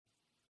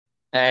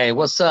Hey,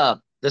 what's up?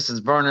 This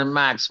is Vernon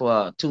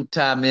Maxwell,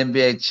 two-time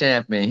NBA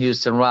champion,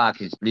 Houston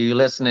Rockets. You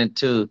listening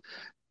to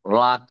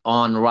Locked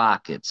On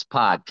Rockets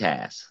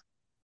podcast.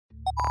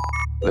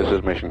 This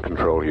is Mission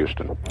Control,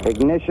 Houston.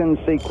 Ignition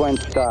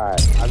sequence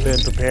start. I've been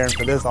preparing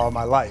for this all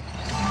my life.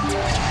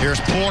 Here's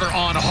Porter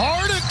on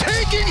Harden,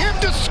 taking him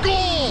to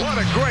school. What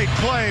a great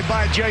play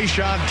by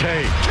Jayshawn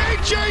Tate.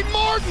 K.J.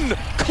 Martin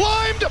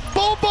climbed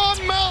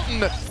Bobon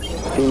Mountain.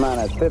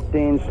 T-minus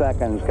 15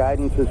 seconds.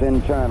 Guidance is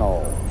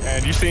internal.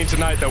 And you've seen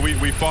tonight that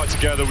we fought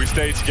together, we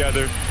stayed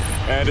together,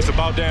 and it's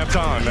about damn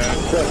time, man.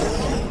 6,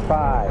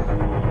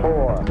 5,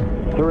 4,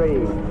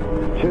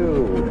 3,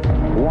 2,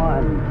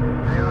 1.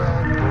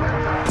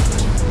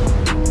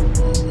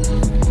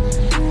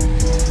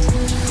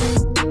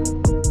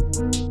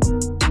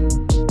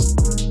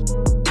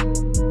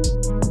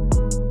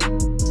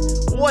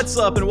 What's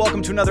up, and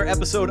welcome to another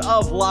episode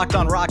of Locked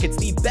On Rockets,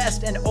 the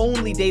best and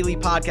only daily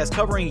podcast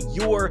covering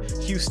your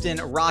Houston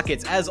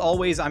Rockets. As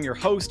always, I'm your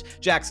host,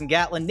 Jackson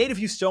Gatlin, native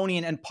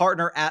Houstonian and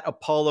partner at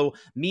Apollo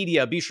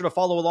Media. Be sure to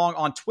follow along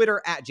on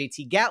Twitter at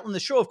JT Gatlin, the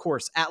show, of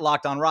course, at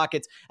Locked On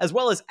Rockets, as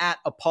well as at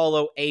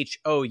Apollo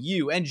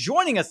HOU. And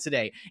joining us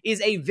today is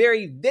a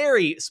very,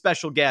 very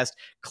special guest,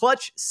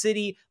 Clutch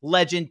City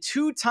legend,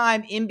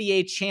 two-time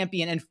NBA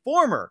champion, and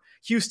former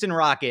Houston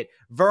Rocket,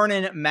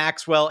 Vernon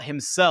Maxwell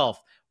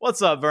himself.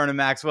 What's up, Vernon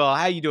Maxwell?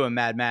 How you doing,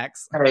 Mad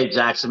Max? Hey,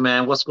 Jackson,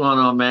 man. What's going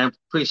on, man?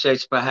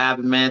 Appreciate you for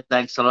having me, man.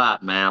 Thanks a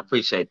lot, man. I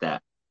appreciate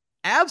that.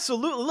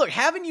 Absolutely. Look,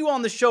 having you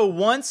on the show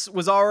once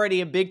was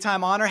already a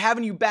big-time honor.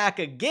 Having you back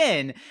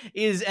again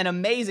is an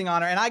amazing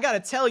honor. And I got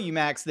to tell you,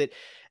 Max, that,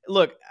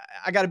 look,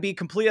 I got to be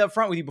completely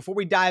upfront with you before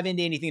we dive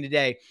into anything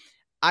today.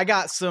 I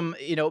got some,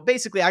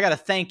 basically I got to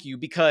thank you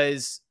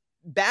because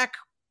back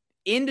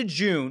into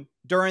June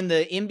during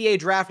the NBA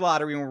draft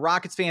lottery when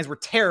Rockets fans were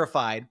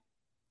terrified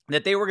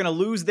that they were going to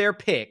lose their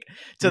pick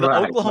to the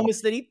Oklahoma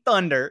City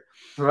Thunder.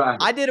 Right.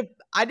 I did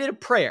a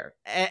prayer.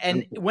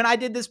 And when I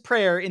did this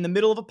prayer in the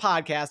middle of a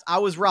podcast, I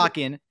was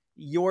rocking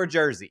your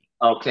jersey.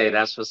 Okay,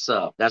 that's what's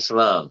up. That's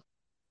love.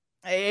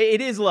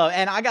 It is love.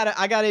 And I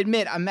gotta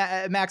admit,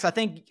 Max, I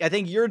think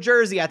your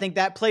jersey, I think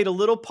that played a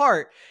little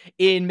part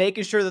in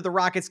making sure that the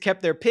Rockets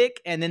kept their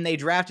pick, and then they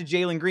drafted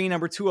Jalen Green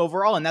number 2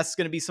 overall. And that's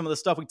going to be some of the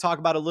stuff we talk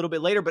about a little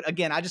bit later. But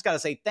again, I just got to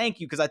say thank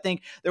you, because I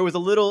think there was a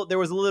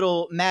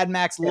little Mad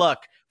Max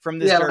luck from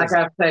this jersey. Like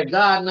I say,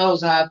 God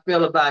knows how I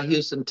feel about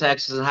Houston,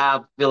 Texas, and how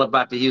I feel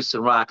about the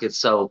Houston Rockets.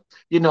 So,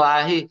 he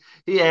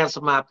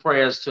answered my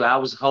prayers too. I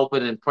was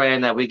hoping and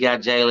praying that we got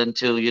Jalen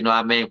too.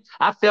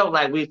 I felt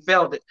like we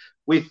fell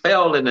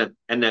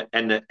in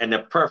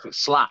the perfect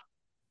slot,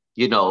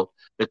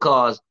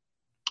 because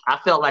I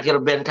felt like it would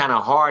have been kind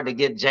of hard to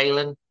get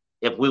Jalen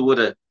if we would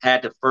have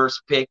had the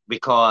first pick,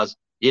 because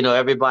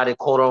everybody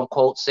quote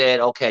unquote said,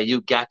 okay, you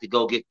got to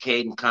go get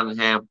Caden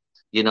Cunningham.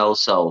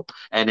 So,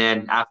 and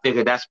then I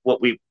figured that's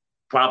what we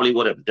probably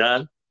would have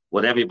done,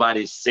 what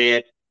everybody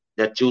said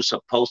that you're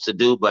supposed to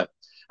do. But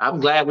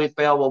I'm glad we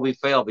fell where we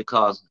fell,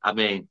 because,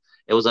 it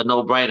was a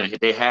no-brainer.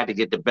 They had to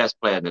get the best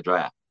player in the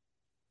draft.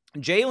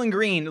 Jalen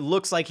Green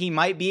looks like he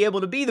might be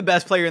able to be the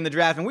best player in the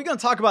draft, and we're going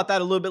to talk about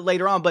that a little bit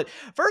later on. But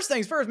first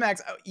things first,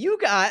 Max, you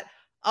got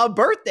a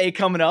birthday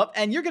coming up,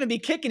 and you're going to be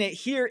kicking it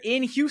here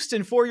in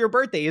Houston for your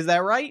birthday. Is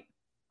that right?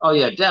 Oh,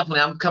 yeah, definitely.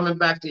 I'm coming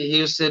back to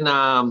Houston.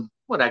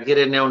 I get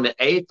in there on the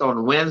 8th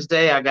on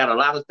Wednesday. I got a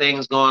lot of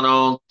things going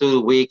on through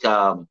the week.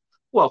 For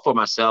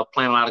myself,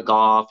 playing a lot of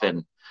golf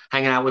and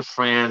hanging out with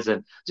friends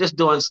and just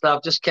doing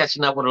stuff, just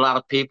catching up with a lot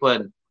of people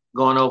and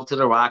going over to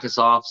the Rockets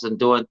office and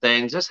doing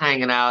things, just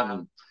hanging out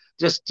and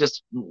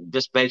just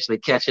basically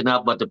catching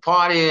up. But the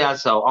party,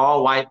 it's an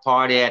all-white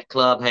party at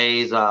Club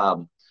Hayes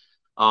on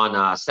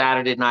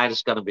Saturday night.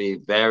 It's going to be a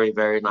very,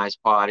 very nice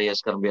party.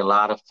 It's going to be a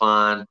lot of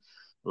fun,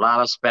 a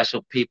lot of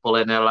special people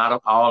in there,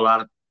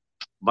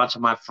 bunch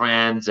of my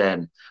friends.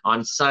 And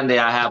on Sunday,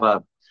 I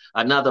have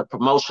another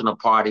promotional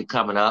party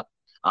coming up.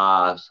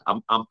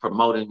 I'm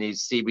promoting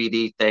these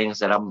CBD things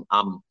that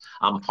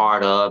I'm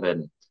part of,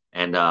 and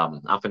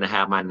I'm going to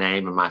have my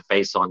name and my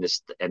face on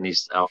this and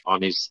these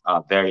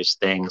various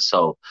things.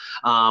 So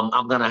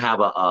I'm going to have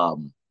a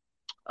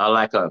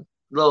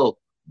little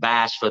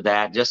bash for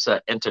that, just an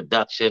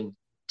introduction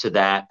to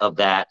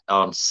that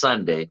on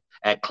Sunday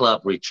at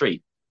Club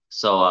Retreat.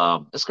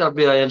 So it's going to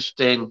be an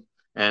interesting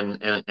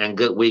and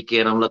good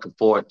weekend. I'm looking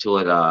forward to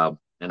it.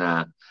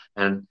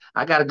 And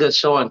I got a good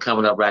showing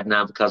coming up right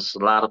now, because a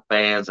lot of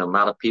fans and a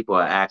lot of people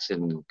are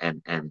asking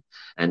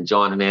and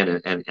joining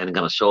in and going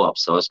to show up.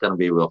 So it's going to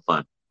be real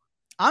fun.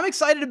 I'm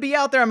excited to be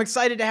out there. I'm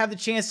excited to have the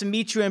chance to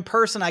meet you in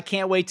person. I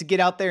can't wait to get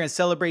out there and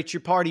celebrate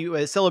your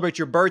party, celebrate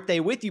your birthday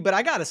with you. But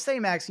I got to say,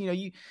 Max,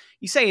 you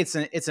say it's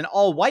an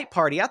all-white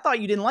party. I thought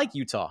you didn't like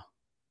Utah.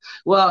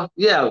 Well,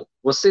 yeah.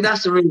 Well, see,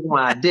 that's the reason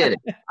why I did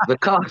it,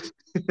 because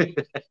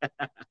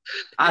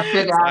I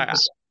figure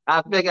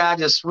I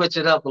just switch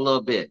it up a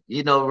little bit,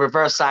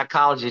 reverse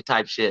psychology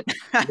type shit.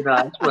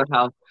 That's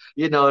how,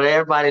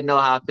 everybody know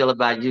how I feel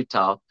about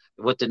Utah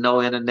with the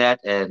no internet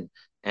and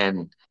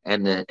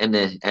and I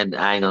ain't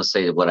gonna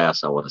say what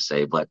else I want to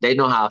say, but they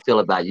know how I feel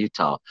about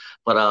Utah.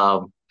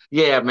 But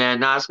yeah, man,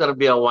 no, it's gonna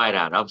be a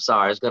whiteout. I'm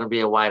sorry, it's gonna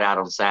be a whiteout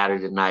on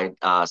Saturday night,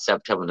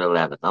 September the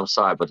 11th. I'm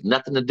sorry, but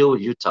nothing to do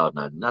with Utah,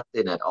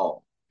 nothing at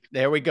all.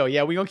 There we go.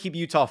 Yeah, we're going to keep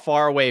Utah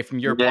far away from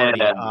your Yeah, party.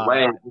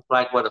 way it's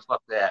like where the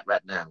fuck they at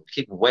right now.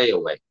 Keep them way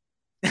away.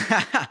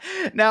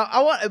 Now,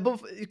 I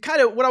want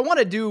kind of what I want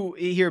to do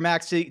here,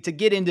 Max, to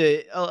get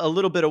into a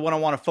little bit of what I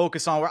want to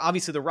focus on. Where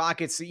obviously the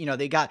Rockets,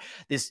 they got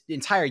this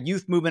entire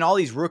youth movement, all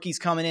these rookies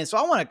coming in. So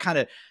I want to kind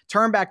of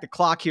turn back the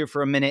clock here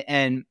for a minute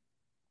and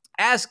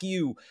ask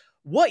you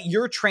what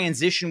your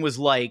transition was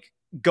like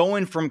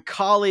going from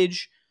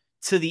college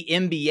to the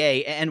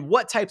NBA, and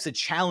what types of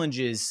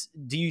challenges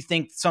do you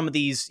think some of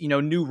these,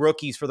 new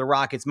rookies for the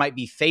Rockets might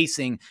be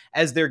facing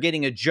as they're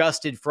getting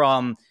adjusted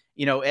from,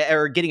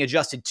 or getting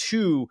adjusted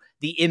to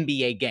the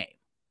NBA game?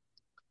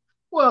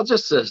 Well,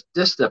 just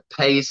the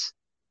pace,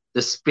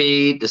 the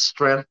speed, the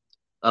strength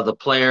of the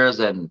players,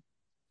 and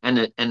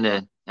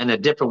the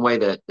different way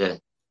that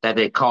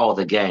they call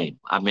the game.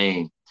 I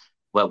mean,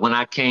 but when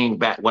I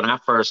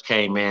first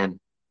came in,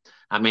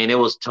 I mean, it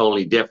was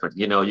totally different.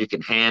 You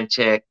can hand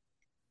check,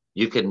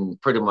 you can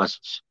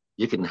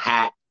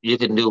hack, you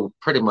can do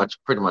pretty much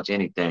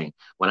anything.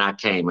 When I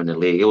came in the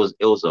league, it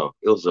was a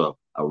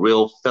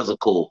real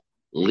physical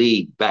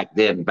league back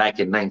then, back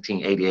in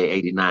 1988,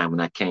 89 when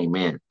I came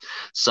in.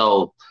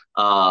 So,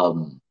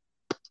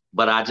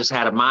 but I just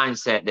had a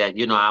mindset that,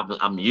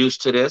 I'm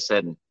used to this,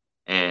 and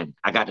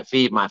I got to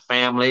feed my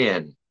family,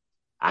 and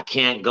I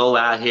can't go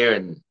out here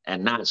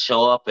and not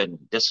show up. And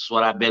this is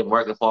what I've been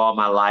working for all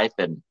my life.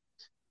 And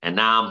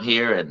now I'm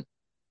here, and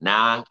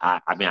now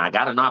I mean, I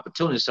got an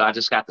opportunity, so I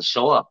just got to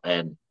show up,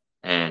 and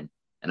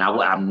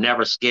I'm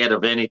never scared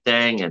of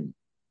anything. And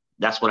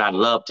that's what I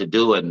love to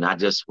do. And I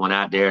just went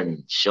out there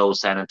and showed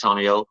San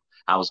Antonio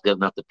I was good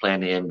enough to play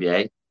in the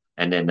NBA.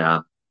 And then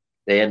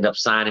they ended up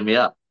signing me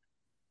up.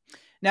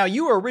 Now,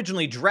 you were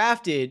originally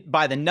drafted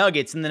by the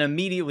Nuggets and then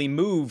immediately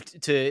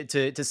moved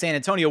to San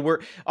Antonio.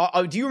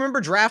 Do you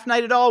remember draft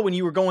night at all when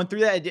you were going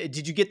through that?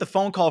 Did you get the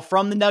phone call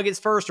from the Nuggets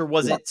first, or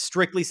was it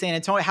strictly San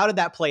Antonio? How did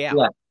that play out?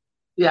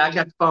 Yeah, I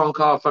got the phone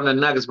call from the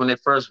Nuggets when they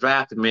first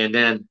drafted me. And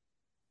then,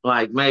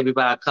 like, maybe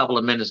about a couple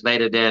of minutes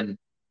later, then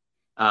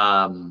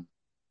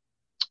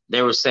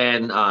they were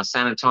saying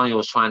San Antonio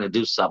was trying to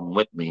do something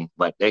with me,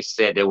 but they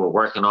said they were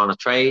working on a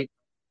trade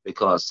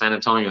because San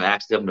Antonio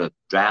asked them to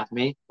draft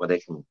me where they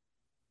can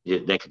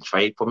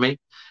trade for me.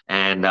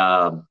 And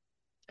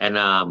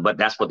but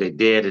that's what they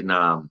did. And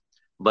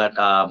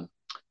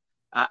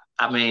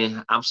I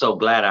mean, I'm so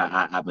glad.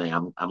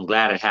 I'm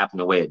glad it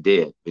happened the way it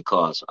did,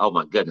 because, oh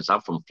my goodness,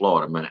 I'm from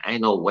Florida, man.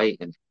 Ain't no way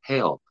in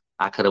hell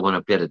I could have went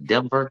up there to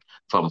Denver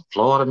from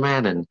Florida,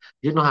 man. And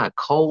you know how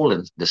cold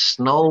and the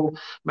snow,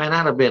 man,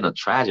 that'd have been a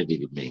tragedy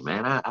to me,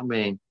 man. I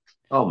mean,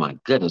 oh my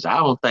goodness, I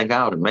don't think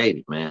I would have made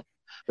it, man.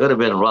 It would have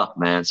been rough,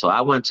 man. So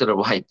I went to the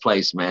right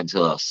place, man,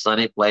 to a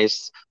sunny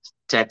place,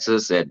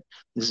 Texas, and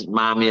this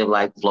reminds me of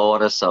like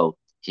Florida, so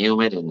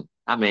humid. And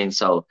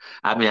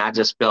I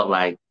just felt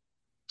like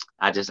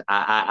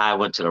I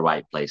went to the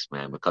right place,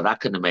 man, because I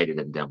couldn't have made it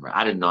in Denver.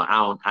 I didn't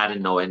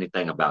know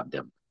anything about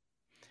Denver.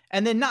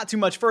 And then not too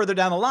much further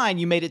down the line,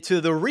 you made it to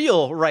the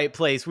real right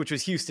place, which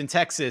was Houston,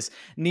 Texas,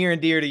 near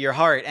and dear to your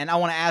heart. And I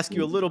want to ask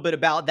you a little bit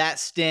about that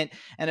stint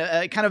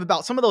and kind of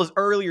about some of those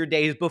earlier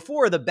days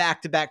before the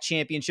back-to-back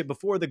championship,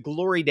 before the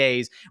glory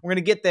days. We're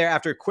going to get there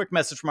after a quick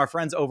message from our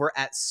friends over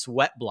at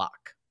Sweat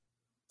Block.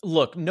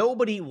 Look,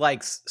 nobody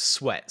likes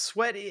sweat.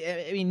 Sweat,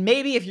 I mean,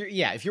 maybe if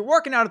you're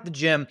working out at the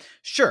gym,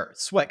 sure,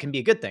 sweat can be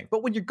a good thing.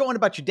 But when you're going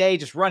about your day,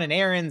 just running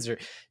errands or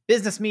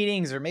business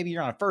meetings, or maybe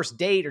you're on a first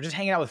date or just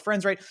hanging out with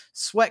friends, right?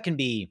 Sweat can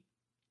be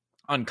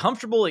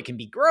uncomfortable. It can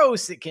be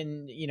gross. It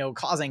can,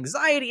 cause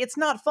anxiety. It's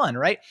not fun,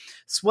 right?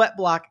 Sweat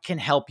Block can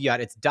help you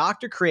out. It's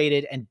doctor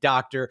created and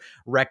doctor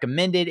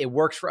recommended. It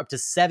works for up to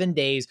 7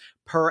 days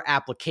per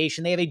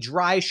application. They have a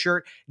dry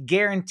shirt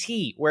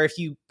guarantee where if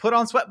you put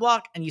on Sweat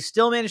Block and you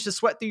still manage to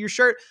sweat through your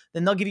shirt,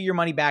 then they'll give you your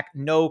money back.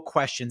 No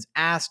questions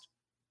asked.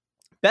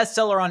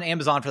 Bestseller on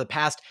Amazon for the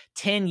past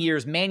 10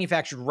 years,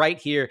 manufactured right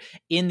here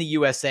in the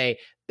USA.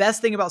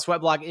 Best thing about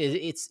Sweat Block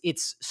is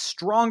it's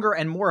stronger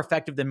and more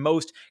effective than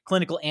most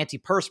clinical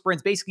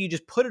antiperspirants. Basically, you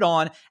just put it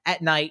on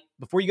at night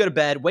before you go to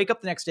bed, wake up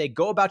the next day,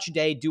 go about your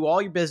day, do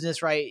all your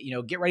business, right?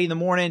 Get ready in the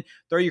morning,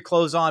 throw your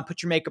clothes on,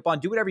 put your makeup on,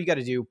 do whatever you got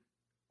to do.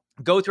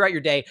 Go throughout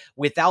your day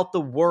without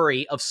the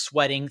worry of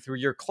sweating through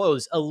your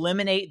clothes.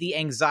 Eliminate the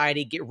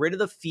anxiety. Get rid of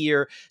the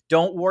fear.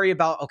 Don't worry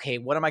about, okay,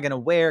 what am I going to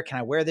wear? Can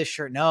I wear this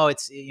shirt? No,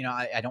 it's,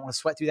 I don't want to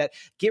sweat through that.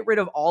 Get rid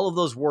of all of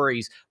those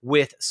worries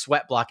with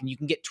Sweat Block. And you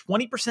can get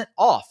 20%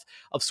 off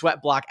of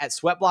Sweat Block at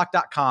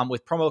sweatblock.com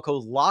with promo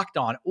code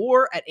LOCKEDON,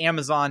 or at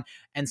Amazon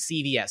and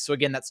CVS. So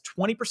again, that's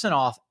 20%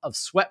 off of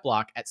Sweat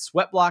Block at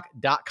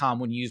sweatblock.com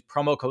when you use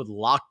promo code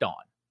LOCKEDON.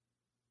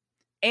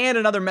 And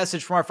another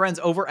message from our friends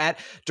over at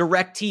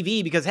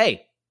DirecTV, because,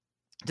 hey,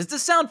 Does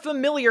this sound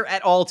familiar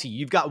at all to you?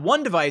 You've got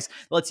one device that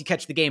lets you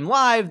catch the game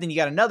live, then you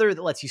got another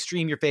that lets you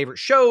stream your favorite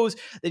shows,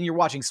 then you're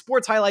watching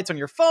sports highlights on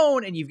your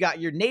phone, and you've got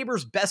your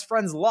neighbor's best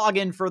friend's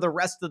login for the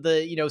rest of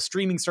the,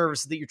 streaming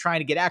services that you're trying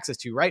to get access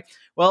to, right?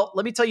 Well,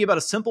 let me tell you about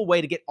a simple way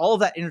to get all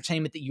of that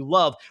entertainment that you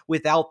love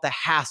without the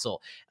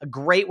hassle. A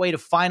great way to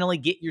finally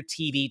get your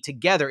TV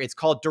together. It's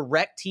called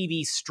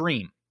DirecTV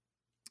Stream.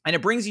 And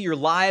it brings you your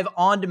live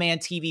on-demand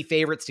TV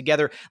favorites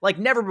together like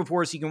never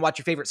before, so you can watch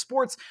your favorite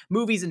sports,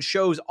 movies, and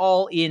shows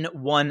all in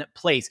one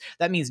place.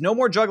 That means no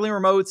more juggling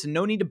remotes and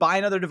no need to buy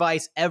another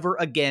device ever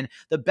again.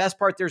 The best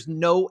part, there's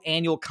no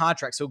annual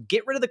contract. So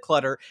get rid of the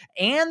clutter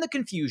and the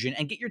confusion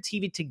and get your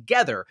TV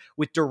together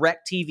with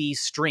DirecTV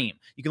Stream.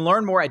 You can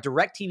learn more at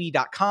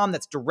directtv.com.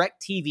 That's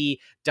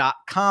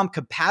directtv.com.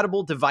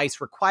 Compatible device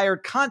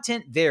required.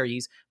 Content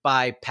varies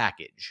by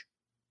package.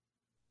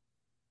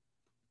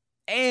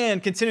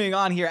 And continuing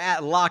on here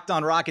at Locked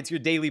On Rockets, your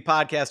daily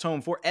podcast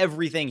home for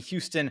everything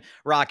Houston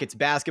Rockets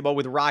basketball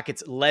with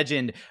Rockets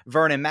legend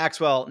Vernon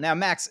Maxwell. Now,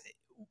 Max,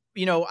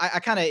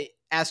 I kind of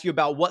asked you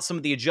about what some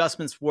of the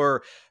adjustments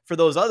were for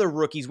those other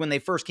rookies when they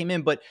first came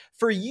in. But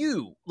for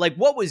you, like,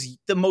 what was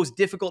the most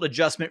difficult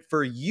adjustment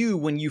for you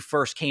when you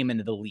first came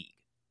into the league?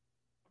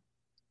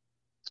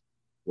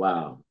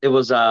 Wow. It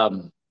was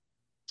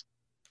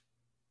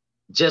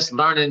just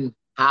learning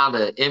how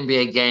the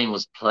NBA game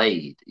was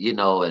played,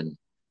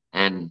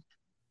 and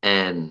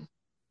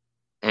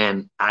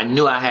I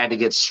knew I had to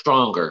get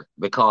stronger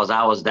because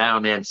I was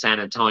down there in San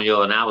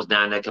Antonio and I was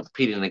down there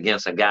competing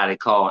against a guy they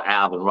call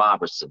Alvin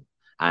Robertson.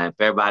 If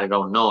everybody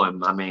don't know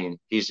him,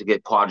 he used to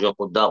get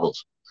quadruple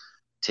doubles,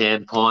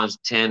 10 points,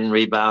 10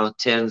 rebounds,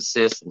 10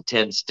 assists, and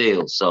 10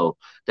 steals. So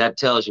that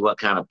tells you what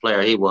kind of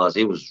player he was.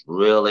 He was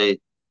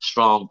really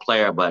strong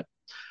player, but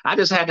I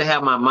just had to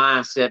have my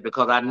mindset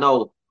because I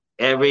know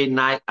every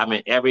night,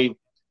 every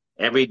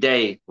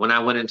day when I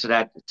went into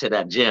that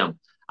gym,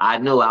 I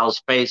knew I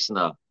was facing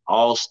an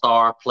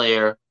all-star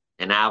player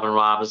in Alvin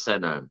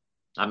Robinson.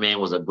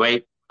 Was a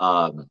great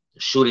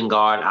shooting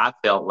guard. I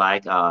felt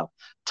like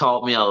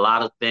taught me a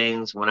lot of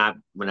things when I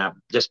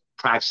just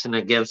practicing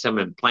against him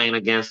and playing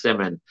against him,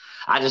 and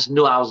I just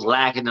knew I was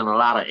lacking in a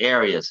lot of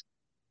areas,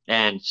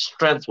 and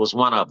strength was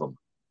one of them.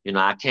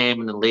 I came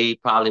in the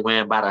league probably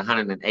weighing about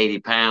 180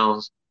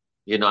 pounds.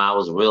 I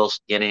was real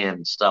skinny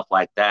and stuff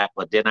like that,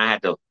 but then I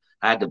had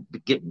to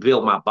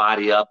build my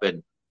body up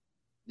and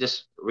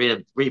just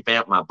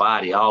revamp my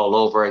body all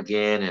over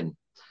again,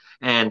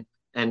 and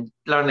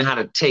learning how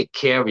to take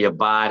care of your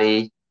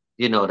body,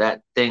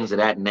 that things of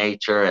that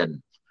nature,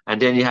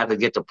 and then you have to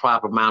get the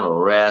proper amount of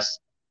rest,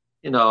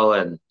 it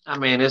was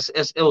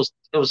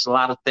a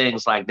lot of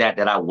things like that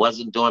I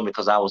wasn't doing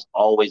because I was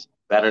always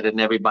better than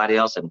everybody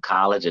else in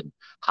college and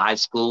high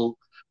school,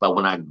 but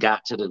when I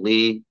got to the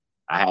league,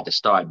 I had to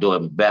start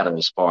doing better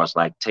as far as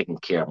like taking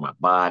care of my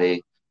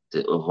body,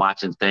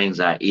 watching things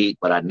I eat,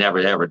 but I never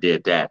ever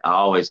did that. I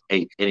always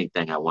ate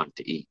anything I wanted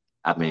to eat.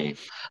 I'd be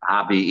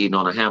eating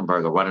on a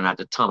hamburger, running out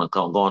the tunnel,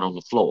 going on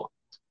the floor.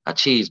 A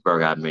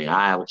cheeseburger,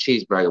 I have a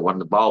cheeseburger. One of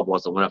the ball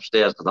boys that went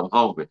upstairs because I'm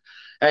hungry.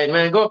 Hey,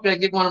 man, go up there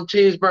and get one of them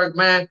cheeseburgers,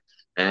 man.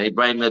 And he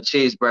bring me a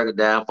cheeseburger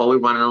down before we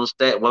running on the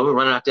stage. When we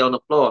running out there on the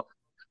floor,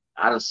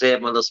 I done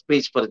said my little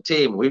speech for the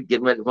team. We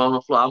getting ready to go on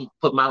the floor. I'm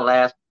put my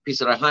last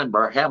piece of the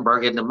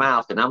hamburger in the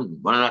mouth, and I'm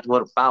running out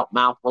with a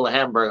mouth full of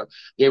hamburger,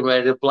 getting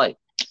ready to play.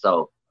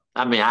 So,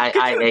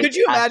 could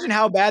you imagine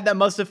how bad that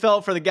must have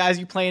felt for the guys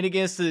you playing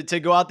against to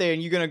go out there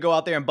and you're going to go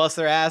out there and bust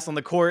their ass on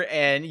the court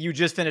and you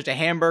just finished a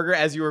hamburger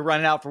as you were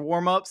running out for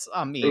warm-ups?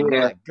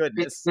 My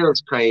goodness. It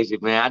was crazy,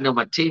 man. I know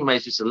my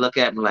teammates used to look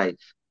at me like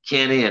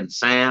Kenny and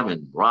Sam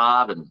and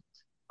Rob and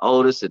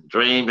Otis and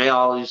Dream. They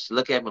all used to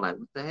look at me like,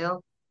 what the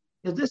hell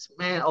is this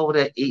man over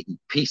there eating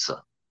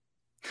pizza?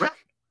 Right?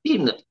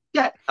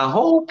 Got a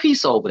whole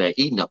pizza over there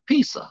eating a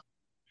pizza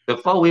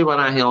before we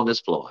run out here on this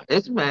floor.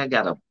 This man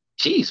got a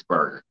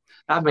cheeseburger.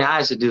 I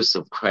used to do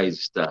some crazy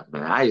stuff,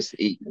 man. I used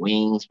to eat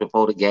wings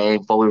before the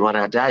game, before we run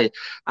out there.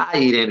 I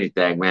eat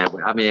anything, man.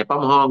 If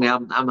I'm hungry,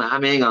 I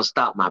ain't gonna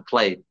stop my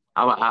play.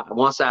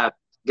 Once I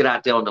get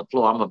out there on the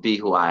floor, I'm gonna be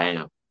who I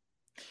am.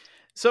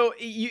 So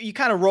you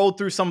kind of rolled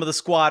through some of the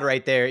squad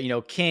right there.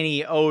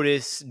 Kenny,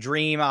 Otis,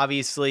 Dream,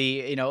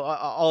 obviously.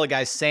 All the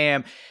guys,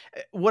 Sam.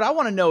 What I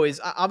want to know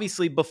is,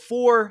 obviously,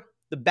 before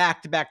the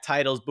back-to-back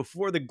titles,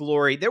 before the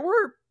glory, there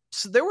were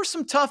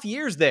some tough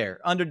years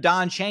there under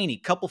Don Chaney,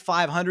 couple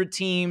 500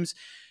 teams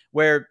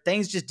where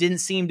things just didn't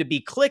seem to be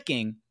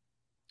clicking.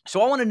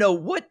 So I want to know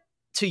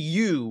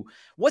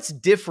what's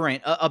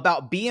different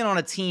about being on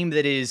a team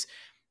that is,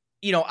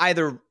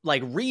 either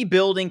like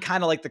rebuilding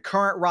kind of like the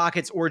current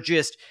Rockets or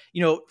just,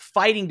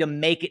 fighting to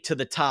make it to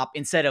the top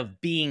instead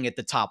of being at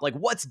the top. Like,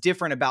 what's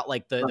different about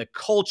like the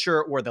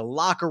culture or the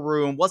locker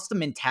room? What's the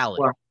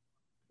mentality?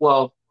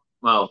 Well,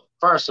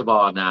 first of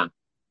all, now,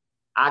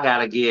 I got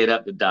to give it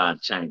up to Don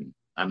Chaney.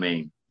 I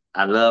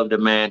love the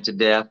man to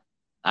death.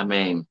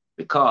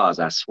 Because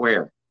I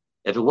swear,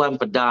 if it wasn't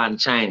for Don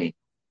Chaney,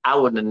 I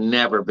would have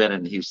never been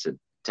in Houston,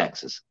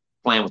 Texas,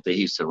 playing with the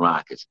Houston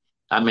Rockets.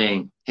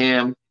 Him,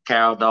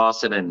 Carol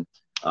Dawson, and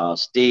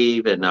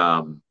Steve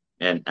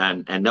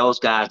and those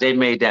guys, they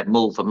made that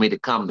move for me to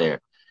come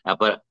there.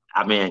 But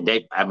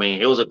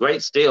it was a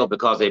great steal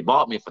because they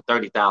bought me for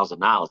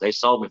 $30,000. They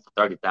sold me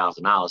for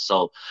 $30,000.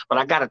 So, but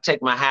I got to take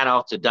my hat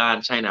off to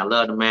Don Chaney. I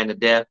love the man to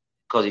death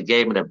because he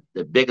gave me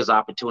the biggest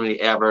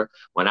opportunity ever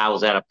when I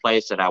was at a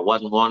place that I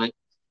wasn't wanted.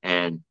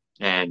 And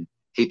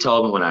he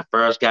told me when I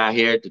first got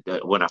here,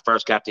 when I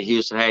first got to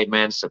Houston, hey,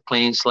 man, it's a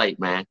clean slate,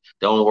 man.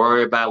 Don't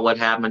worry about what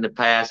happened in the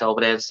past over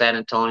there in San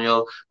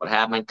Antonio, what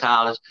happened in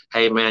college.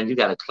 Hey, man, you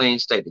got a clean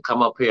slate to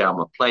come up here. I'm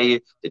going to play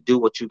you to do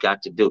what you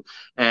got to do.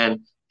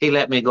 And he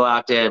let me go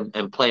out there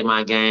and play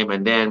my game.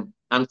 And then,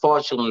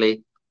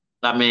 unfortunately,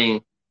 I mean,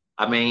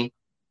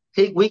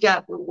 we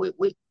got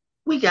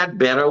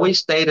better. We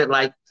stayed at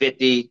like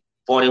 50,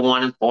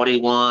 41, and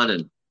 41,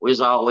 and we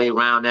was all the way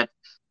around that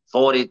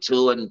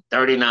 42 and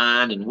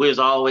 39, and we was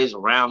always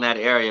around that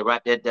area,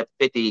 right there, that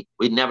 50.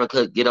 We never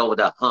could get over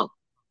the hump,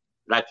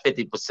 like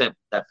 50%,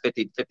 that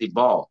 50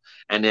 ball.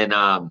 And then,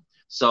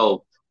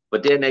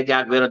 but then they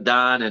got rid of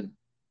Don, and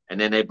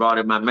then they brought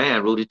in my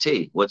man, Rudy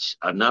T, which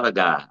another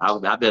guy.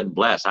 I've been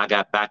blessed. I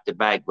got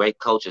back-to-back great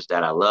coaches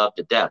that I love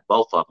to death,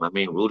 both of them. I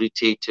mean, Rudy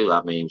T, too.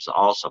 I mean, he was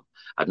awesome.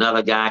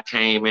 Another guy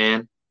came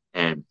in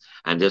and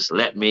just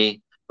let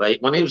me. But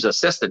when he was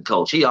assistant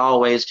coach, he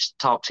always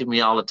talked to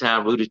me all the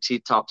time. Rudy T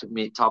talking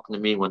to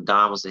me when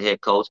Don was the head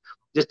coach.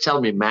 Just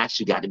telling me, Max,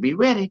 you got to be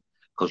ready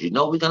because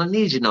we're going to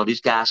need you. These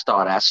guys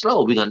start out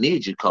slow. We're going to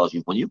need you because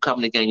when you come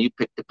in the game, you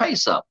pick the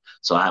pace up.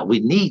 So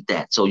we need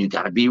that. So you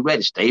got to be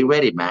ready. Stay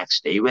ready, Max.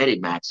 Stay ready,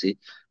 Maxie.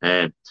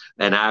 And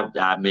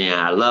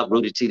I love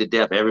Rudy T to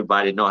death.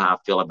 Everybody know how I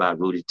feel about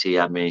Rudy T.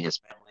 I mean, his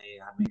family.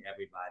 I mean,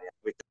 everybody.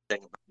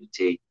 Everything about Rudy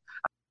T.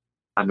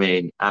 I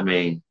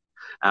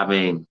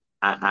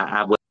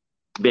would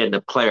have been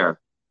the player.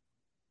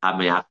 I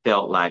mean, I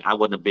felt like I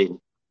wouldn't have been.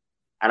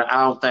 I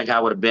don't think I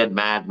would have been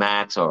Mad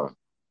Max, or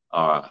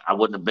I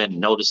wouldn't have been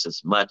noticed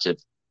as much if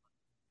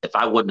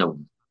I wouldn't have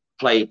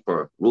played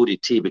for Rudy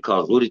T,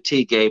 because Rudy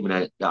T gave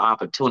me the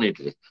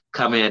opportunity to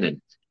come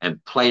in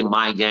and play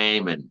my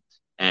game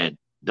and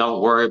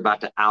don't worry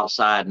about the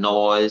outside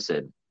noise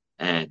and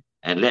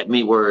let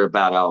me worry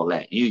about all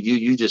that.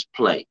 You just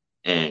play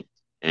and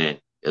you're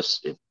a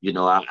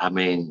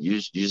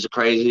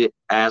crazy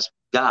ass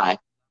guy,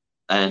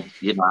 and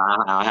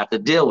I have to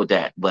deal with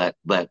that. But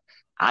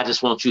I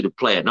just want you to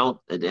play it.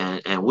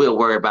 And we'll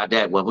worry about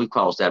that when we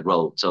cross that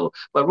road. So,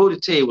 but Rudy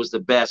T was the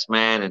best,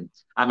 man. And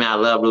I mean, I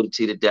love Rudy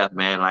T to death,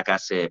 man. Like I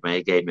said, man,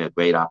 he gave me a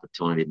great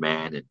opportunity,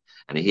 man.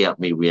 And he helped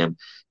me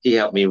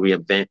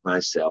reinvent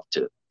myself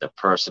to the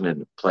person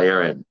and the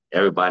player, and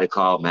everybody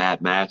called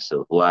Mad Max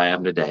to who I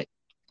am today.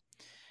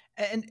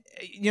 And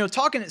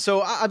talking,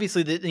 so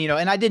obviously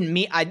and I didn't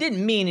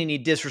mean any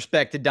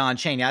disrespect to Don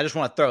Chaney. I just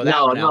want to throw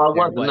that one out there. No,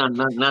 it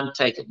wasn't none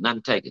taken.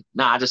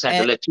 No, I just had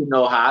to let you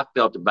know how I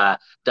felt about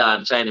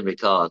Don Chaney,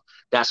 because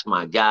that's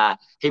my guy.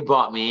 He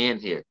brought me in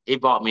here. He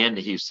brought me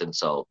into Houston.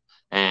 So,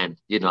 and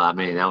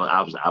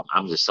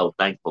I'm just so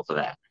thankful for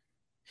that.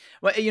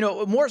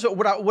 Well, more so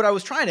what I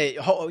was trying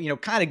to,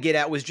 kind of get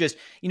at was just,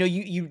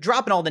 you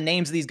dropping all the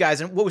names of these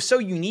guys. And what was so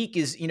unique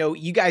is,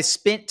 you guys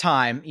spent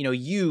time,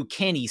 you,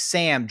 Kenny,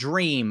 Sam,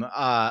 Dream,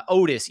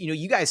 Otis,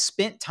 you guys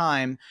spent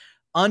time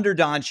under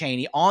Don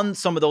Chaney on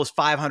some of those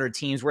 500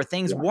 teams where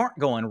things weren't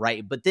going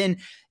right. But then,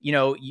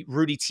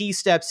 Rudy T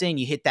steps in,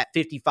 you hit that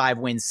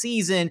 55-win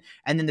season,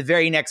 and then the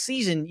very next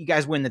season, you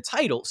guys win the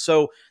title.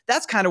 So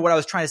that's kind of what I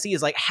was trying to see,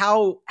 is like,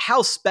 how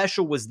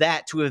special was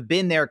that to have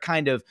been there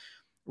kind of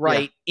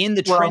in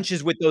the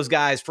trenches with those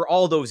guys for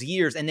all those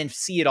years and then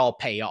see it all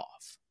pay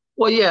off?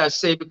 Well, yeah,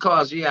 see,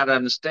 because you got to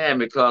understand,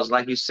 because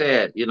like you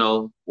said,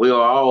 we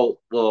were all,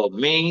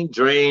 me,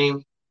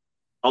 Dream,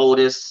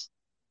 Otis,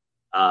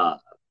 I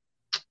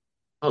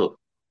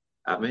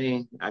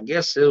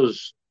guess it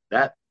was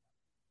that,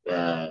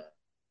 it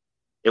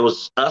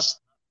was us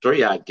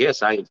three, I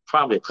guess.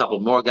 Probably a couple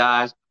more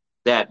guys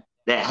that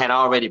had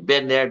already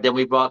been there. Then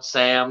we brought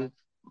Sam,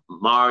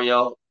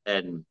 Mario,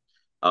 and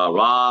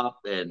Rob,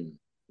 and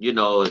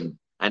and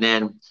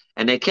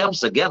they kept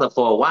us together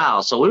for a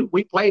while. So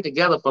we played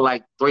together for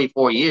like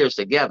 3-4 years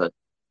together.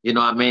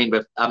 But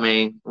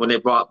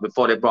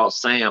before they brought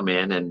Sam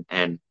in, and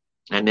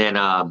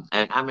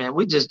then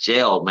we just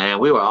gelled, man.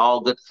 We were all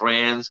good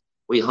friends.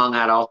 We hung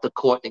out off the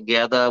court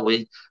together.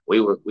 We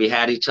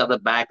had each other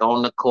back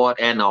on the court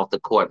and off the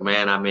court,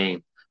 man. I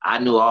mean, I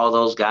knew all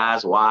those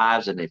guys'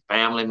 wives and their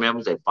family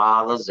members, their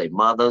fathers, their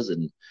mothers,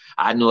 and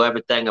I knew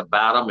everything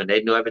about them, and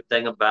they knew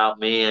everything about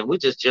me, and we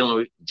just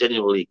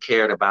genuinely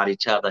cared about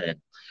each other,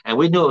 and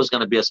we knew it was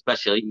going to be a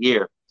special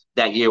year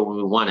that year when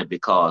we won it,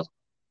 because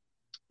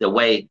the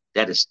way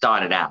that it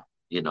started out,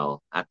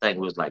 I think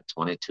it was like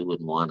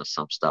 22-1 or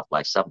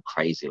something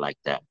crazy like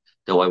that,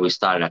 the way we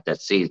started out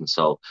that season.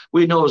 So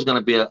we knew it was going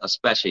to be a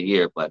special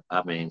year, but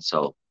but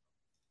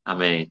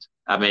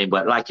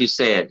like you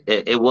said,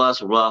 it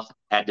was rough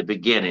at the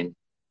beginning,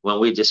 when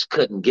we just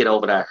couldn't get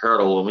over that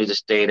hurdle, when we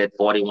just stayed at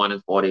 41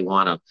 and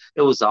 41.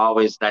 It was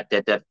always that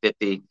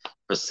 50%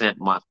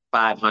 mark,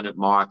 500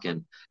 mark,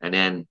 and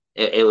then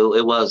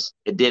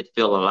it did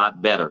feel a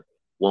lot better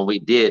when we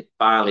did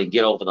finally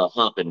get over the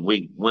hump and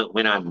we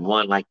went out and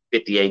won like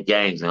 58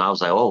 games. And I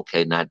was like, oh,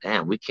 okay, now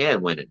damn, we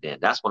can win it then.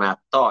 That's when I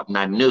thought and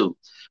I knew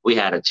we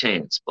had a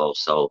chance, both.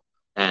 So,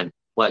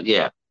 but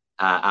yeah,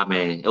 I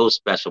mean, it was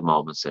special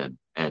moments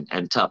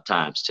and tough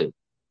times too.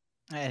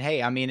 And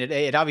hey, I mean,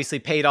 it obviously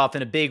paid off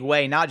in a big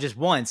way, not just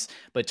once,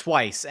 but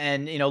twice.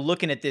 And,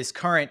 looking at this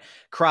current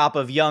crop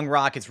of young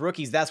Rockets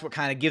rookies, that's what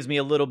kind of gives me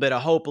a little bit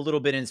of hope, a little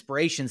bit of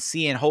inspiration,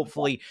 seeing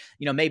hopefully,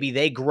 maybe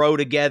they grow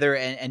together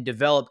and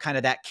develop kind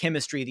of that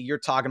chemistry that you're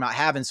talking about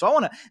having. So I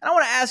want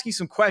to ask you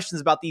some questions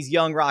about these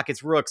young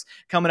Rockets rooks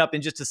coming up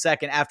in just a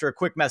second after a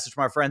quick message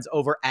from our friends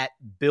over at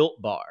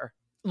Built Bar.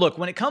 Look,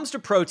 when it comes to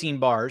protein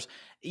bars,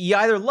 you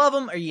either love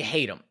them or you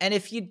hate them. And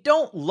if you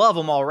don't love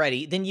them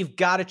already, then you've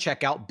got to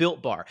check out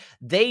Built Bar.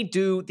 They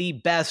do the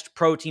best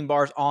protein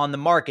bars on the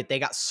market. They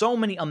got so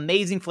many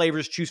amazing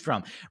flavors to choose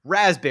from.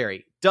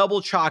 Raspberry, double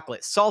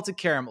chocolate, salted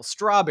caramel,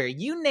 strawberry,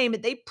 you name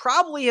it. They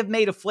probably have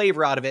made a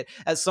flavor out of it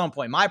at some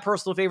point. My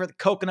personal favorite, the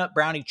coconut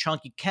brownie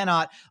chunk. You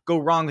cannot go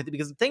wrong with it,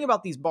 because the thing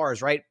about these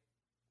bars, right,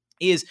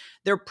 is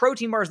they're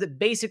protein bars that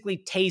basically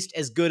taste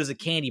as good as a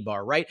candy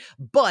bar, right?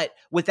 But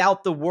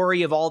without the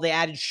worry of all the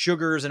added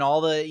sugars and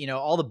all the,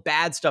 all the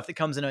bad stuff that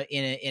comes in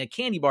a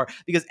candy bar,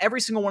 because every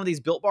single one of these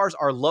Built Bars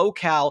are low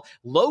cal,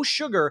 low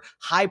sugar,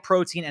 high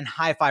protein, and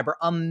high fiber.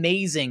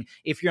 Amazing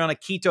if you're on a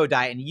keto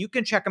diet. And you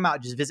can check them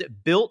out. Just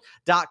visit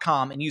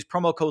built.com and use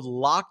promo code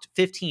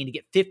LOCKED15 to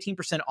get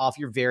 15% off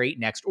your very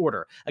next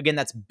order. Again,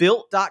 that's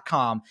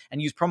built.com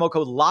and use promo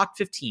code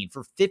LOCKED15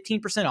 for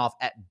 15% off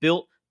at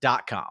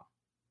built.com.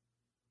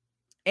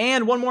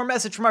 And one more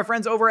message from our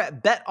friends over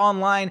at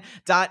betonline.ag,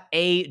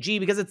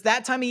 because it's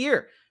that time of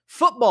year.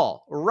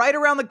 Football right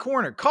around the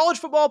corner. College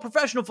football,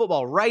 professional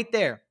football right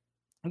there.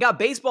 We got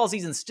baseball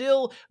season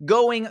still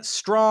going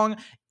strong.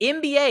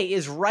 NBA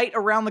is right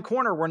around the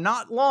corner. We're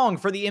not long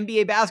for the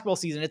NBA basketball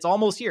season. It's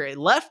almost here. It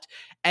left,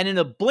 and in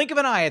the blink of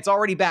an eye, it's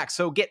already back.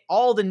 So get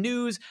all the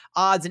news,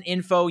 odds, and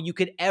info you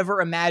could ever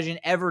imagine,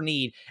 ever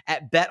need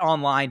at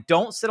BetOnline.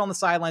 Don't sit on the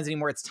sidelines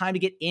anymore. It's time to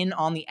get in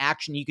on the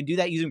action. You can do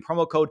that using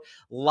promo code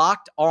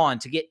LOCKEDON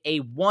to get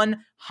a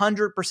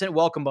 100%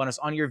 welcome bonus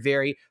on your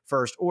very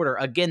first order.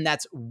 Again,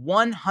 that's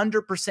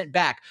 100%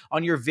 back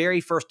on your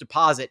very first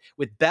deposit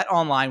with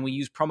BetOnline. We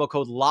use promo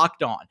code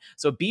LOCKEDON.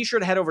 So be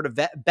sure to head over to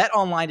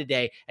BetOnline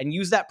today and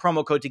use that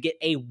promo code to get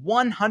a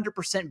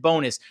 100%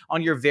 bonus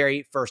on your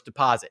very first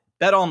deposit.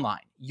 BetOnline,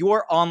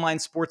 your online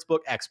sportsbook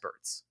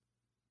experts.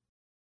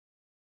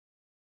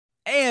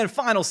 And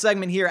final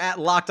segment here at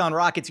Locked On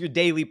Rockets, your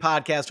daily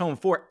podcast home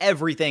for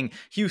everything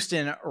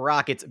Houston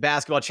Rockets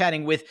basketball,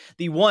 chatting with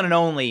the one and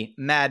only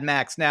Mad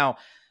Max. Now,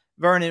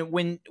 Vernon,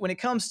 when it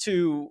comes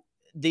to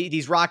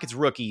these Rockets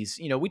rookies,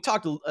 we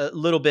talked a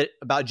little bit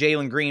about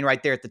Jalen Green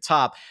right there at the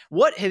top.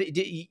 What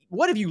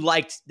have you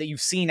liked that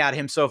you've seen out of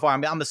him so far?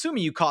 I'm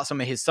assuming you caught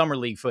some of his summer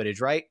league footage,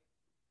 right?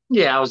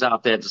 Yeah, I was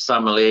out there at the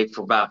summer league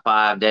for about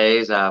 5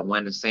 days. I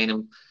went and seen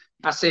him.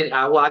 I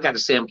got to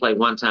see him play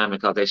one time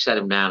because they shut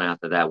him down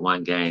after that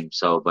one game.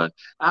 So, but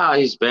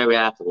he's very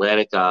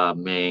athletic.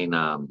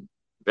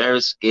 Very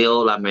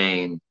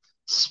skilled.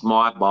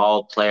 Smart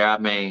ball player.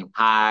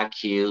 High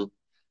IQ.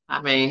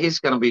 He's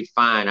gonna be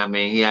fine.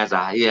 He has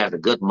a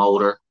good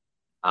motor.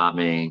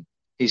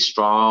 He's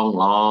strong,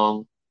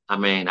 long.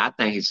 I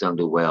think he's gonna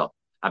do well.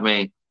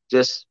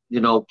 Just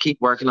keep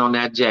working on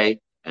that J,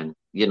 and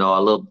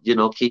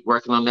keep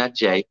working on that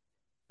J,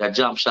 that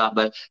jump shot.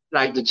 But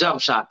like the jump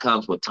shot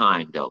comes with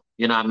time, though.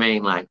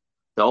 Like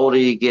the older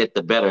you get,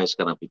 the better it's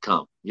gonna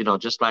become.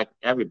 Just like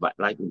everybody,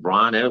 like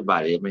LeBron,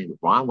 everybody.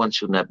 LeBron wasn't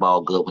shooting that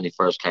ball good when he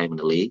first came in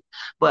the league,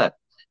 but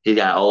he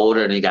got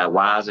older and he got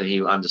wiser and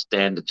he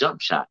understand the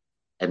jump shot.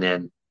 And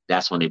then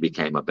that's when he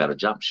became a better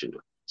jump shooter.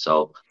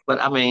 So,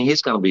 but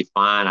he's going to be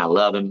fine. I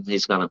love him.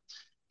 He's going to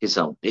be a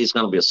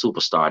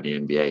superstar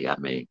in the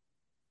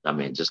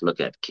NBA. Just look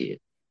at the kid.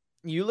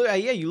 You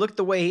look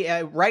the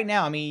way right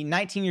now.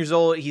 19 years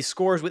old, he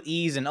scores with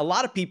ease, and a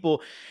lot of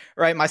people,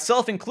 right,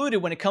 myself included,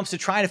 when it comes to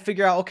trying to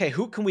figure out, okay,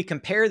 who can we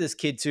compare this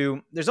kid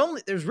to?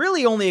 There's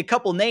really only a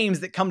couple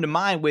names that come to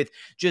mind. With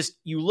just,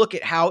 you look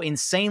at how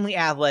insanely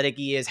athletic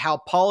he is, how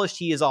polished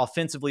he is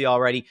offensively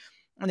already,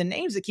 and the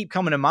names that keep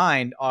coming to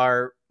mind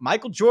are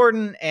Michael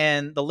Jordan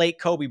and the late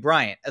Kobe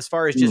Bryant, as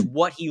far as just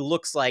what he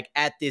looks like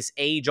at this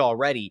age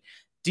already.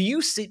 Do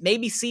you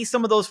see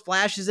some of those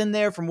flashes in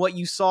there from what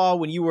you saw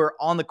when you were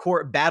on the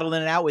court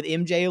battling it out with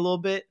MJ a little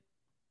bit?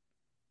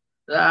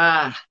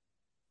 That's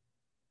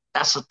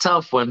a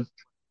tough one.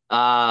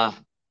 I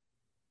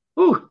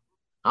don't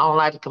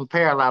like to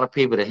compare a lot of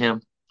people to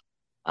him,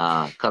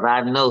 because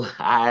I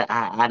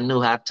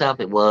knew how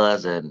tough it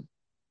was, and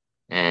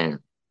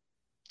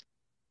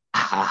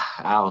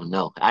I don't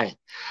know.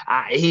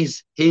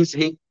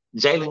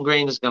 Jalen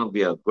Green is going to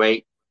be a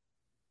great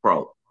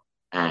pro,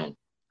 and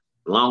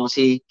as long as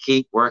he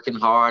keep working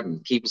hard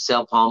and keep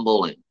himself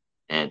humble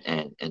and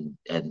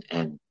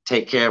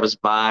take care of his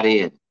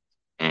body,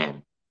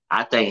 and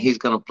I think he's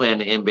going to play in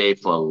the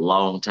NBA for a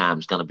long time.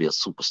 He's going to be a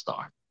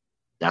superstar.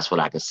 That's what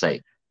I can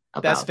say.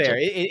 That's about fair.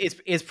 Jay.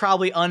 It's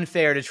probably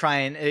unfair to try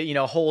and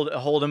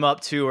hold him up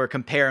to or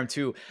compare him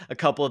to a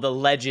couple of the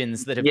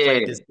legends that have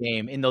played Yeah, this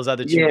game in those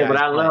other two yeah, but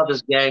guys. I But love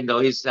this game though.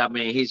 He's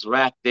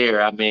right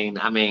there.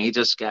 He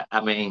just got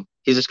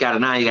to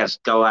now. You got to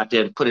go out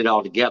there and put it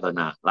all together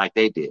now, like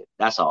they did.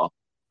 That's all.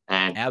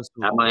 And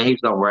absolutely.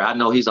 he's gonna work. I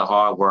know he's a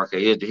hard worker.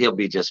 He'll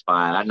be just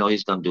fine. I know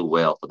he's gonna do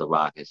well for the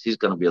Rockets. He's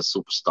gonna be a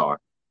superstar.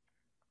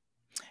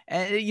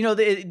 And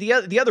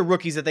the other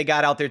rookies that they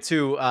got out there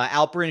too,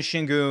 Alperen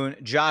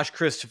Şengün, Josh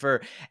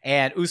Christopher,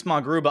 and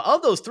Usman Garuba.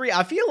 Of those three,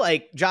 I feel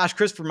like Josh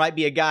Christopher might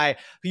be a guy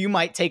who you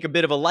might take a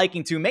bit of a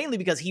liking to, mainly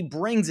because he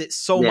brings it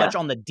so Yeah, much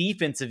on the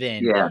defensive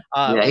end. yeah,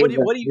 yeah.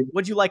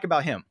 What do you like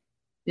about him?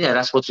 Yeah,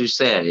 that's what you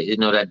said.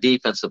 That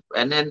defensive,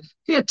 and then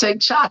he'll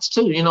take shots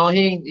too.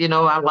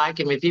 I like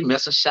him. If he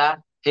miss a shot,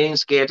 he ain't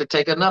scared to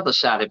take another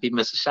shot if he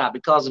miss a shot.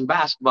 Because in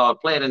basketball,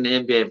 playing in the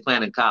NBA and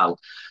playing in college,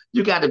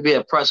 you got to be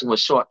a person with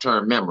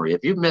short-term memory.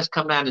 If you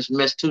come down and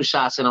miss two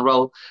shots in a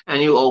row,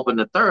 and you open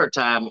the third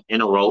time in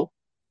a row,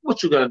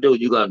 what you gonna do?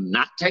 You gonna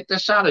not take the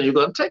shot, or you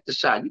gonna take the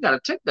shot? You got to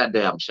take that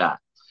damn shot.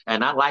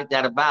 And I like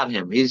that about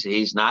him.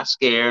 He's not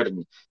scared,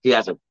 and he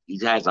has a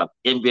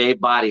NBA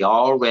body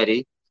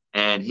already,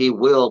 and he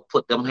will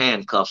put them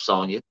handcuffs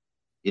on you.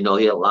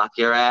 He'll lock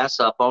your ass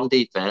up on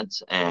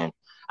defense, and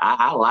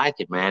I like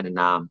it, man.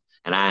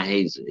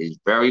 He's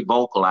very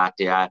vocal out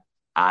there.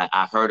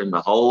 I heard him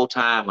the whole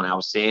time when I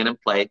was seeing him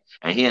play,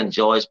 and he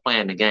enjoys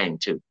playing the game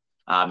too.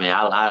 I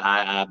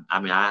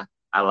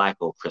like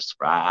old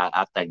Christopher.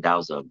 I think that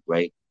was a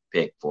great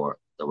pick for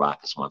the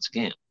Rockets once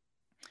again,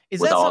 Is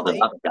with that all the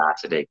something? other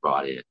guys that they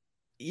brought in.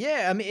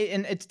 Yeah, I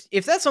mean, and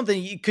if that's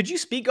something, could you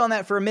speak on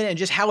that for a minute and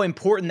just how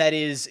important that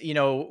is,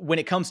 when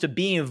it comes to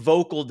being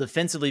vocal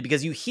defensively?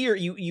 Because you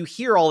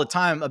hear all the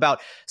time about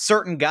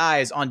certain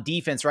guys on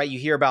defense, right? You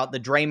hear about the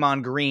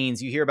Draymond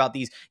Greens, you hear about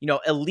these,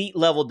 elite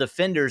level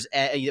defenders,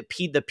 the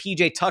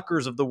PJ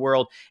Tuckers of the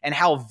world, and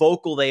how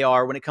vocal they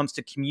are when it comes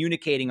to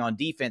communicating on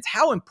defense.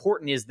 How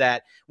important is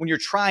that when you're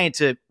trying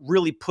to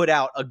really put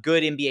out a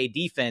good NBA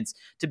defense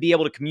to be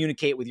able to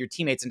communicate with your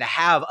teammates and to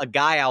have a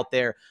guy out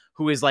there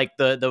who is like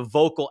the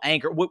vocal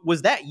anchor?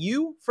 Was that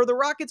you for the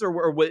Rockets,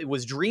 or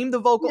was Dream the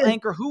vocal Yeah,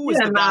 anchor? Who was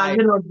yeah, the nah, guy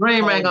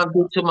Dream ain't calling gonna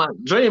do stuff? too much.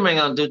 Dream ain't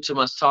gonna do too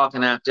much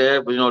talking out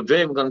there, but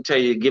Dream gonna tell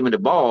you, give me the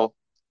ball.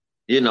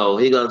 He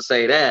gonna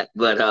say that.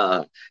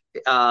 But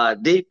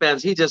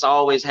defense, he just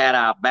always had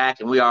our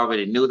back, and we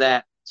already knew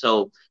that.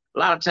 So a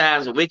lot of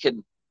times we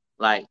could,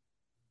 like,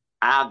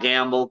 I'll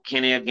gamble,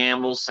 Kenny will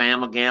gamble,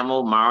 Sam will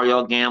gamble, Mario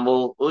will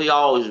gamble. We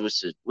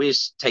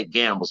used to take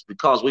gambles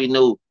because we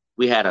knew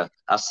we had a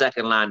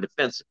second line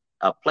defensive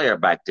player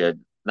back there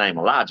named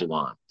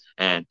Olajuwon,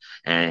 and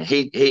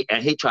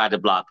he tried to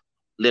block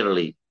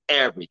literally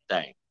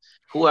everything.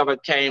 Whoever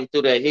came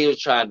through there, he was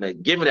trying to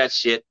give me that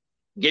shit,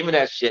 give me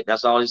that shit.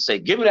 That's all he say,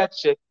 give me that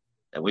shit,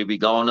 and we be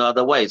going the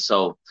other way.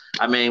 So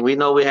we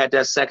know we had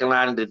that second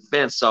line of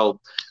defense. So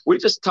we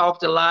just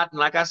talked a lot, and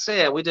like I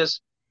said, we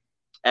just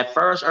at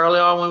first, early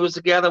on when we was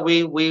together,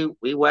 we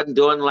wasn't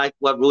doing like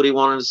what Rudy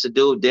wanted us to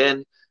do.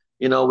 Then,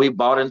 we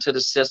bought into the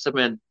system,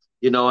 and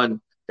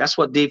that's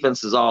what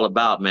defense is all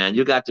about, man.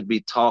 You got to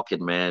be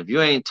talking, man. If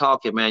you ain't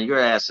talking, man, your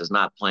ass is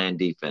not playing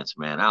defense,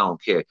 man. I don't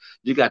care.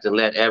 You got to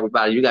let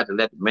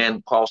the man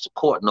across the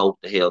court know what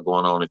the hell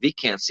going on. If he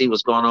can't see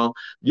what's going on,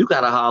 you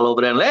got to holler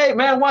over there and, hey,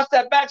 man, watch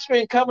that back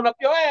screen coming up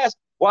your ass.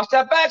 Watch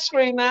that back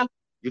screen now.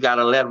 You got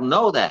to let them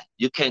know that.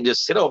 You can't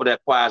just sit over there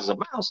quiet as a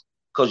mouse,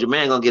 because your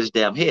man gonna get his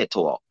damn head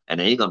tore off, and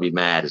then he's gonna be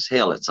mad as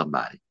hell at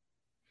somebody.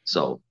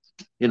 So,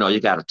 you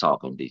got to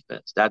talk on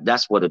defense.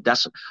 That's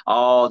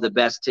all the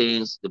best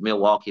teams, the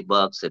Milwaukee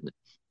Bucks and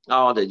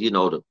all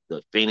the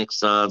Phoenix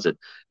Suns, and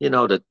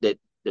the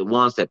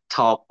ones that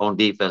talk on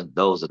defense.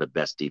 Those are the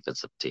best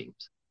defensive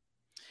teams.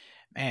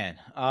 Man,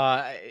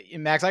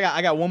 Max,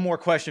 I got one more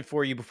question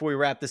for you before we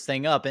wrap this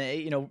thing up,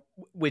 and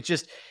with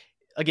just,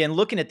 again,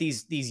 looking at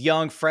these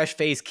young,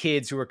 fresh-faced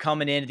kids who are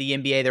coming into the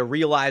NBA, they're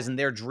realizing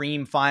their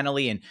dream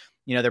finally, and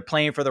they're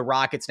playing for the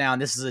Rockets now, and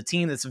this is a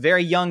team that's a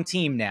very young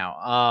team now.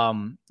 A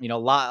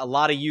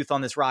lot of youth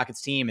on this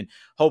Rockets team, and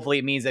hopefully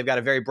it means they've got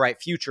a very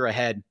bright future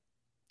ahead.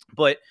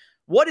 But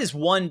what is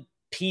one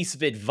piece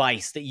of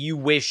advice that you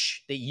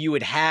wish that you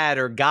had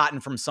or gotten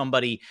from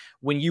somebody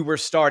when you were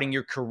starting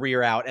your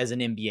career out as an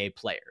NBA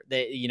player?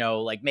 That,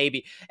 like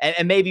maybe,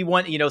 and maybe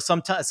one,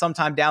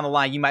 sometime down the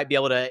line, you might be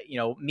able to,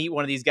 meet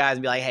one of these guys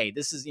and be like, hey,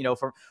 this is,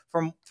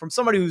 from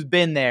somebody who's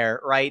been there,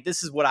 right?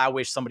 This is what I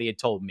wish somebody had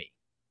told me.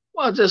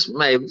 Well, just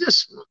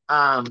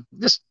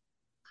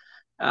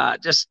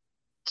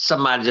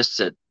somebody just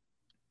to,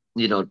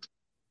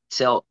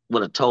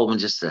 would have told me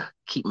just to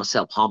keep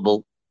myself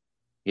humble,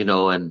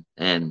 and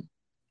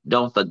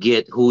don't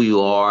forget who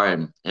you are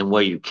and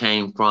where you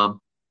came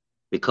from,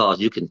 because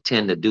you can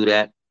tend to do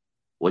that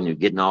when you're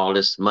getting all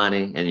this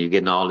money and you're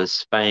getting all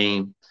this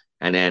fame,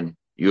 and then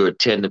you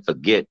tend to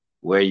forget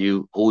who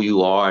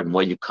you are and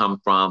where you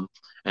come from.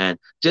 And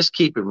just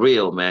keep it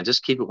real, man.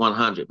 Just keep it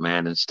 100,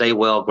 man, and stay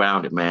well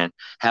grounded, man.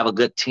 Have a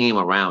good team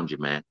around you,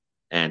 man.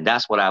 And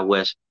that's what I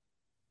wish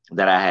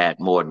that I had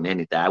more than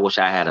anything. I wish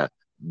I had a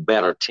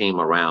better team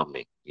around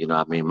me. You know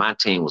what I mean? My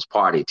team was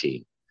party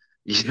team.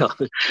 You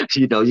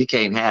know, you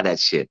can't have that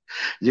shit.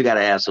 You got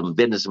to have some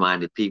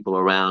business-minded people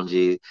around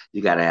you.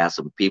 You got to have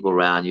some people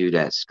around you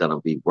that's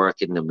gonna be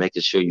working and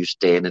making sure you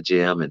stay in the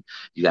gym, and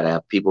you got to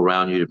have people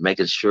around you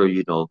making sure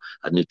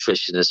a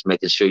nutritionist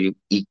making sure you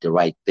eat the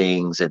right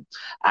things. And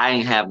I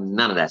ain't have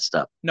none of that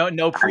stuff. No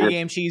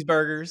pregame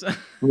cheeseburgers.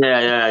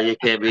 Yeah, you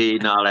can't be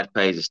eating all that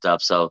crazy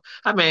stuff. So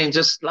I mean,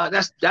 just like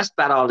that's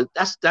about all.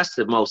 That's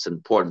the most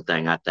important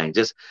thing, I think.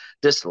 Just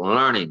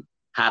learning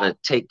how to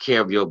take care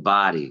of your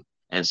body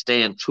and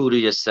staying true to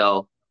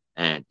yourself,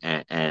 and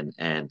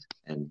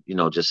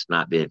just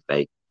not being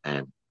fake,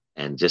 and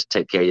just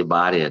take care of your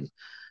body,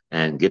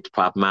 and get the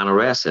proper amount of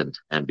rest,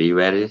 and be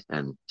ready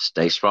and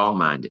stay strong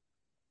minded.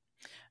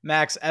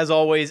 Max, as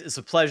always, it's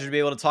a pleasure to be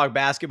able to talk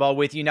basketball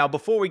with you. Now,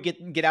 before we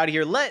get out of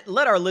here, let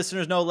our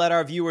listeners know, let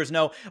our viewers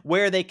know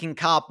where they can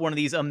cop one of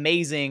these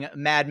amazing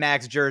Mad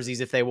Max jerseys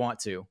if they want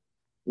to.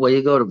 Well,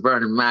 you go to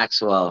Vernon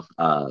Maxwell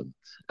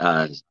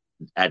at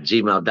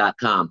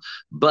gmail.com,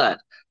 but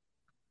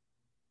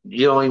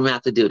you don't even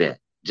have to do that.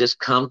 Just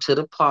come to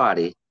the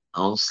party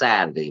on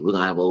Saturday. We're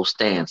going to have a little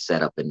stand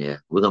set up in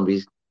there. We're going to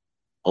be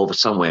over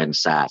somewhere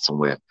inside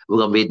somewhere. We're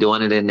going to be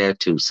doing it in there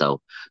too. So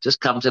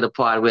just come to the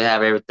party. We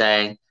have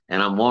everything.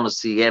 And I want to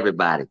see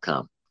everybody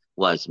come.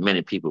 Well, as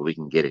many people we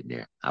can get in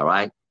there. All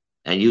right.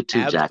 And you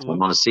too, Jackson. I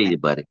want to see you,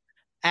 buddy.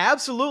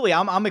 Absolutely.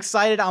 I'm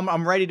excited.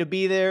 I'm ready to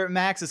be there,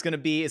 Max. It's going to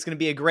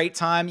be a great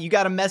time. You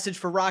got a message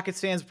for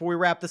Rockets fans before we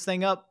wrap this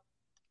thing up?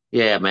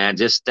 Yeah, man.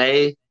 Just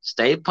stay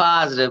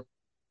positive.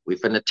 We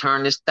finna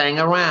turn this thing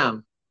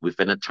around. We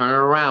finna turn it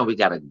around. We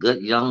got a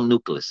good young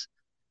nucleus.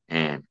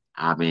 And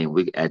I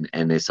mean,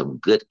 and there's some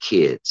good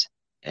kids.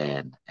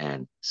 And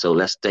so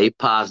let's stay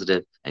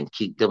positive and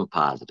keep them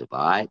positive,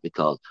 all right?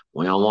 Because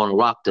we don't want to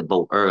rock the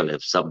boat early.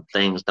 If some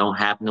things don't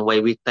happen the way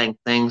we think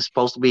things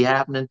supposed to be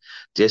happening,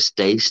 just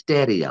stay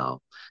steady, y'all.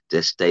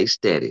 Just stay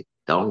steady.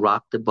 Don't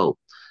rock the boat.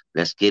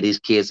 Let's give these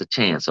kids a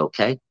chance,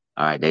 okay?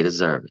 All right, they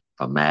deserve it.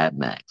 From Mad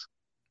Max.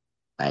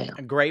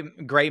 Bam.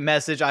 Great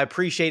message. I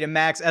appreciate it,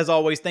 Max. As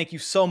always, thank you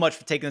so much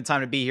for taking the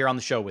time to be here on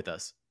the show with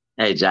us.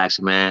 Hey,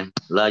 Jackson, man.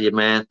 Love you,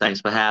 man.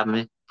 Thanks for having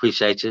me.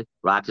 Appreciate you.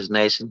 Rockers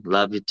Nation.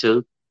 Love you,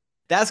 too.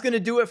 That's going to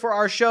do it for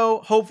our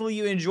show. Hopefully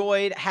you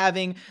enjoyed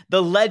having the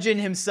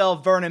legend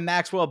himself, Vernon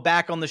Maxwell,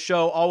 back on the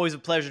show. Always a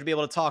pleasure to be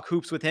able to talk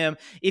hoops with him.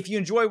 If you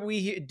enjoy what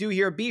we do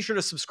here, be sure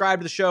to subscribe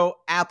to the show,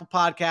 Apple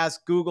Podcasts,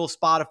 Google,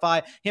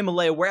 Spotify,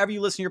 Himalaya, wherever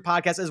you listen to your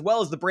podcast, as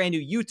well as the brand new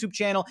YouTube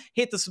channel.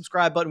 Hit the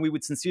subscribe button. We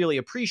would sincerely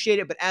appreciate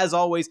it. But as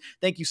always,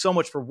 thank you so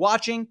much for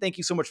watching. Thank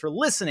you so much for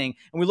listening.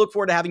 And we look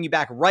forward to having you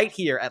back right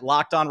here at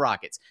Locked On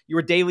Rockets,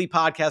 your daily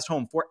podcast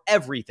home for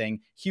everything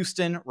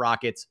Houston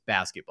Rockets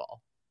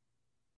basketball.